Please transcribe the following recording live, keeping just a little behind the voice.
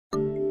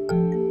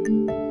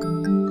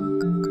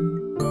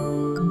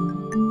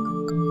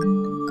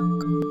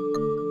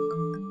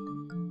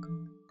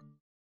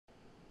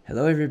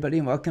everybody,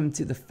 and welcome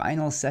to the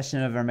final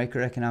session of our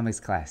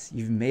microeconomics class.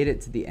 You've made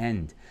it to the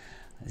end.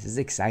 This is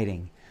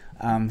exciting.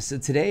 So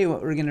today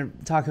what we're going to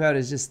talk about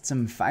is just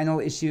some final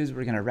issues.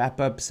 We're going to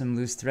wrap up some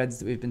loose threads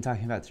that we've been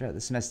talking about throughout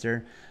the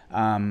semester,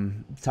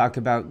 talk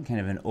about kind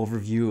of an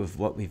overview of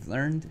what we've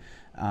learned,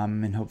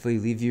 and hopefully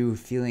leave you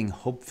feeling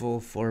hopeful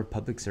for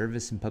public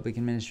service and public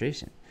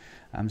administration.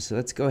 So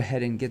let's go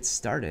ahead and get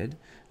started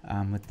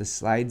with the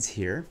slides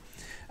here.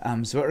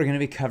 So what we're going to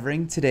be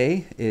covering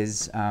today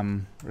is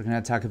we're going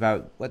to talk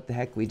about what the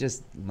heck we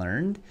just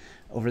learned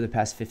over the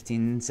past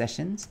 15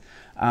 sessions.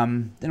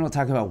 Then we'll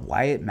talk about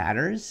why it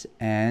matters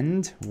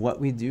and what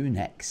we do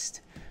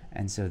next.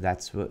 And so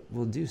that's what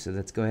we'll do. So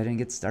let's go ahead and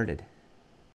get started.